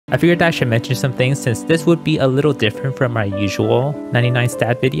I figured that I should mention some things since this would be a little different from my usual 99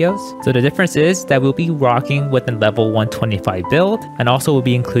 stat videos. So the difference is that we'll be rocking with a level 125 build, and also we'll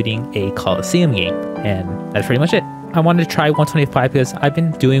be including a Colosseum game. And that's pretty much it. I wanted to try 125 because I've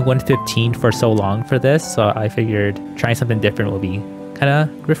been doing 115 for so long for this, so I figured trying something different will be kind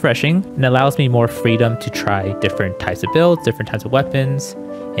of refreshing and allows me more freedom to try different types of builds, different types of weapons,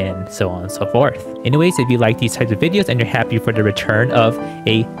 and so on and so forth. Anyways, if you like these types of videos and you're happy for the return of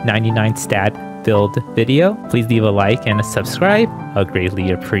a 99 stat build video, please leave a like and a subscribe. I'll greatly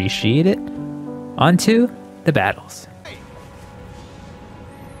appreciate it. On to the battles.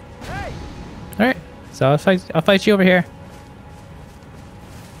 Alright, so I'll fight you over here.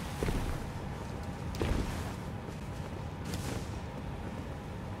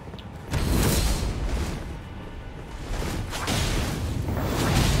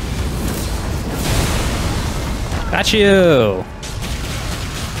 Got you!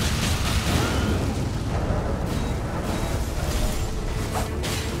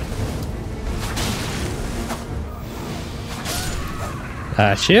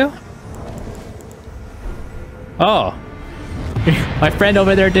 Got you? Oh! My friend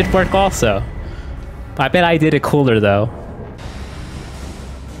over there did work also. I bet I did it cooler though.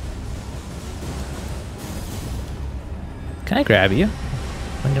 Can I grab you?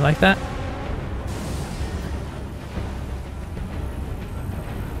 Wouldn't you like that?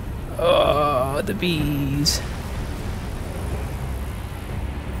 Oh, the bees.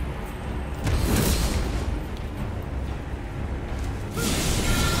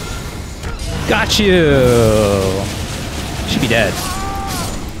 Got you! Should be dead.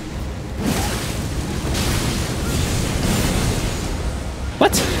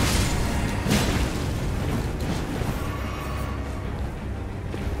 What?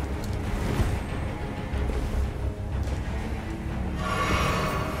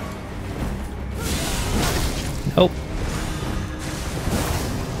 Nope.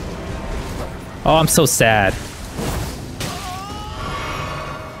 Oh, I'm so sad.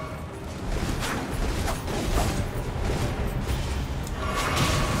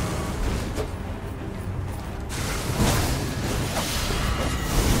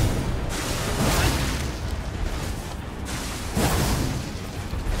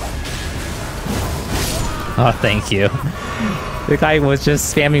 Oh, thank you. The guy was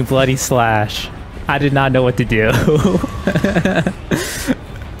just spamming bloody slash. I did not know what to do.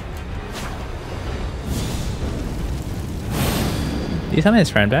 Did you tell me his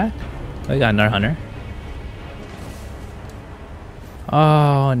friend back? Oh, we got another hunter.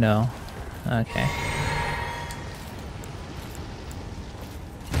 Oh, no. Okay.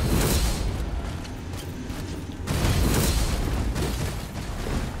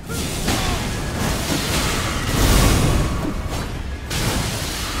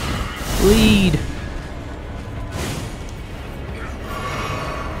 Bleed.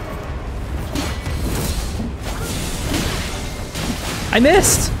 I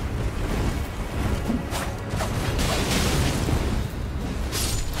missed.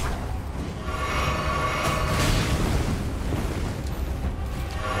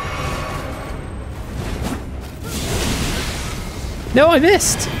 No, I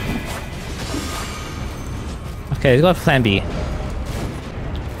missed. Okay, let's go for plan B.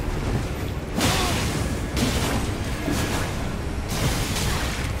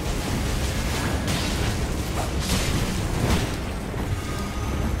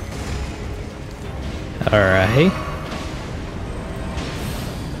 Alright.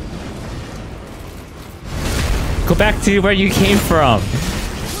 Go back to where you came from.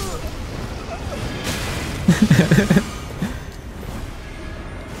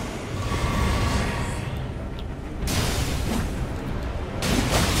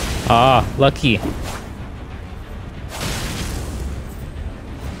 Ah, lucky.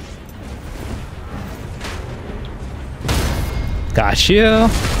 Got you.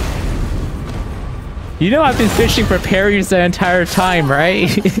 You know I've been fishing for parries the entire time, right?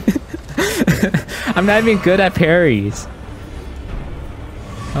 I'm not even good at parries.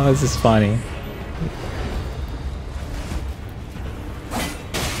 Oh, this is funny.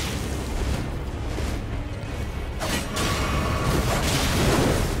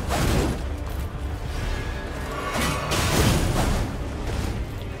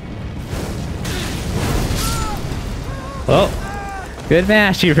 Oh. Good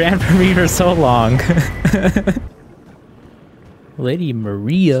match, you ran for me for so long. Lady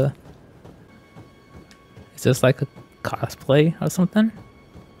Maria. Is this like a cosplay or something?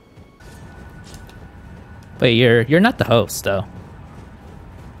 Wait, you're not the host though.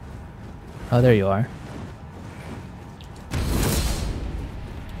 Oh, there you are.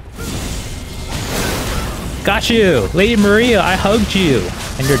 Got you! Lady Maria, I hugged you!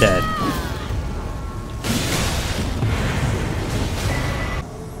 And you're dead.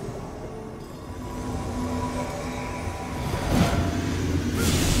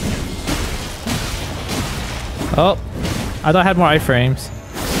 Oh, I thought I had more iframes.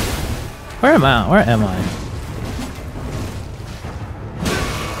 Where am I? Where am I?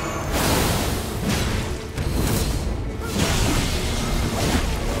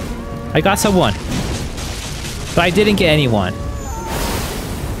 I got someone, but I didn't get anyone.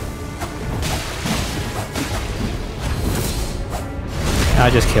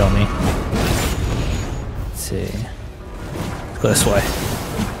 I'll just kill me. Let's see. Let's go this way.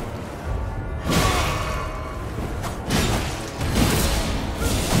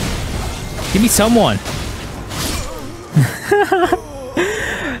 Give me someone.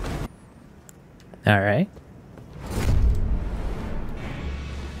 All right.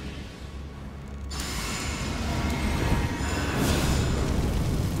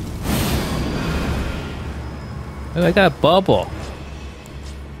 Oh, I got a bubble.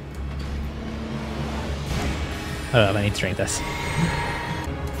 Oh, I need to drink this.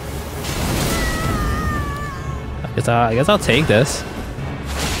 I guess I'll take this.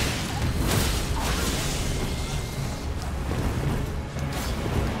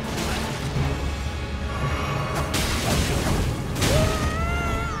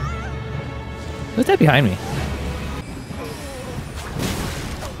 Who's that behind me?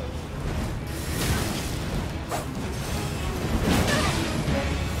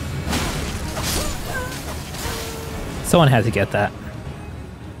 Someone had to get that.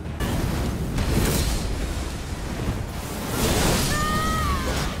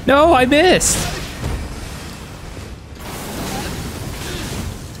 No, I missed!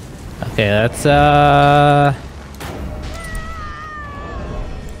 Okay, let's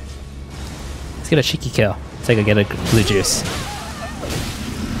get a cheeky kill. So I can get a blue juice.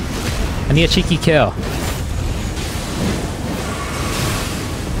 I need a cheeky kill.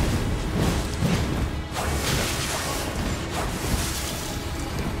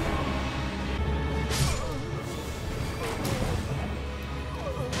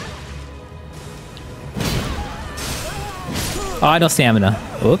 Oh, no stamina.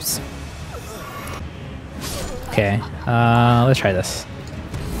 Oops. Okay, let's try this.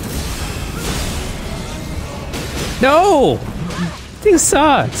 No! This thing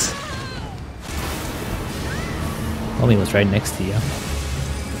sucks! Only was right next to you.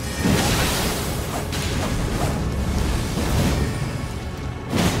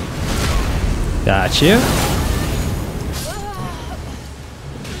 Got you.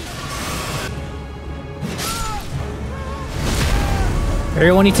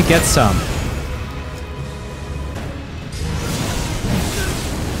 Everyone needs to get some.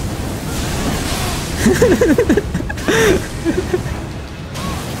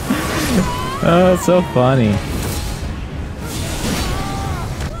 Oh, it's so funny.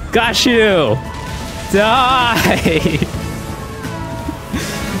 Got you! Die!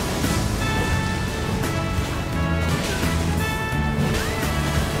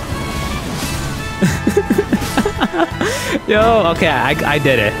 Yo, okay, I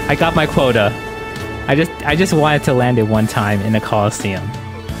did it. I got my quota. I just wanted to land it one time in the Colosseum.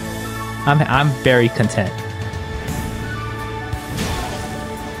 I'm very content.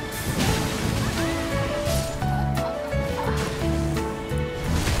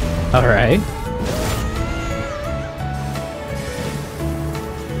 All right.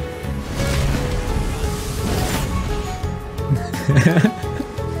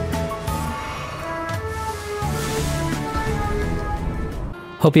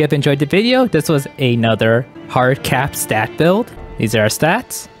 Hope you have enjoyed the video. This was another hard cap stat build. These are our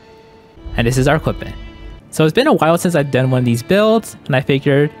stats. And this is our equipment. So it's been a while since I've done one of these builds, and I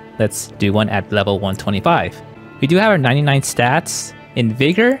figured let's do one at level 125. We do have our 99 stats in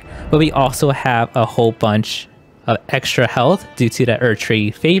Vigor, but we also have a whole bunch of extra health due to the Earth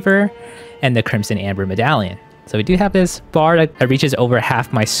Tree Favor and the Crimson Amber Medallion. So we do have this bar that reaches over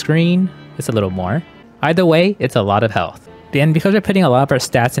half my screen. It's a little more. Either way, it's a lot of health. And because we're putting a lot of our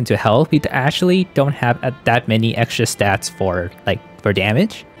stats into health, we actually don't have that many extra stats for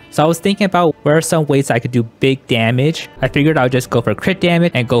damage. So I was thinking about where are some ways I could do big damage. I figured I would just go for crit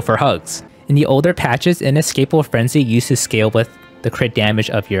damage and go for hugs. In the older patches, Inescapable Frenzy used to scale with the crit damage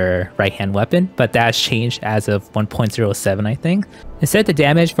of your right hand weapon, but that's changed as of 1.07, I think. Instead, the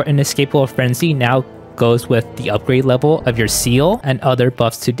damage for Inescapable Frenzy now goes with the upgrade level of your seal and other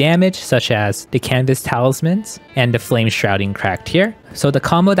buffs to damage, such as the Canvas Talismans and the Flame Shrouding Cracked here. So the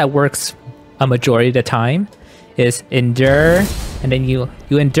combo that works a majority of the time is endure, and then you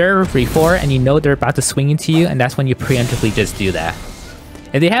endure before, and you know they're about to swing into you, and that's when you preemptively just do that.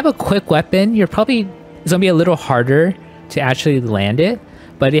 If they have a quick weapon, it's gonna be a little harder to actually land it.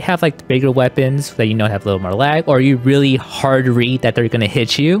 But if they have like the bigger weapons that you know have a little more lag, or you really hard read that they're gonna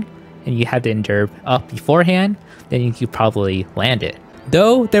hit you, and you have to endure up beforehand, then you could probably land it.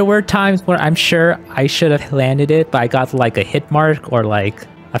 Though there were times where I'm sure I should have landed it, but I got like a hit mark or like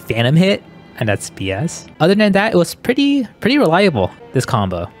a phantom hit, and that's BS. Other than that, it was pretty reliable, this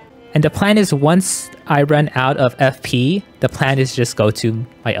combo. And the plan is once I run out of FP, the plan is just go to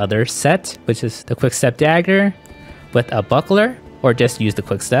my other set, which is the quick step dagger with a buckler, or just use the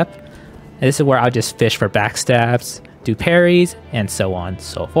quick step. And this is where I'll just fish for backstabs, do parries, and so on and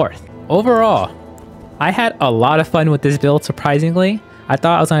so forth. Overall, I had a lot of fun with this build, surprisingly. I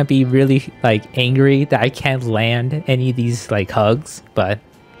thought I was gonna be really like angry that I can't land any of these like hugs, but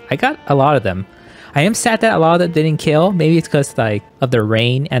I got a lot of them. I am sad that a lot of them didn't kill. Maybe it's because like of the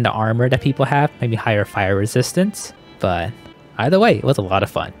rain and the armor that people have, maybe higher fire resistance. But either way, it was a lot of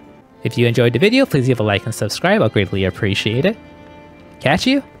fun. If you enjoyed the video, please give a like and subscribe. I'll greatly appreciate it. Catch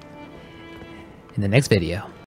you in the next video.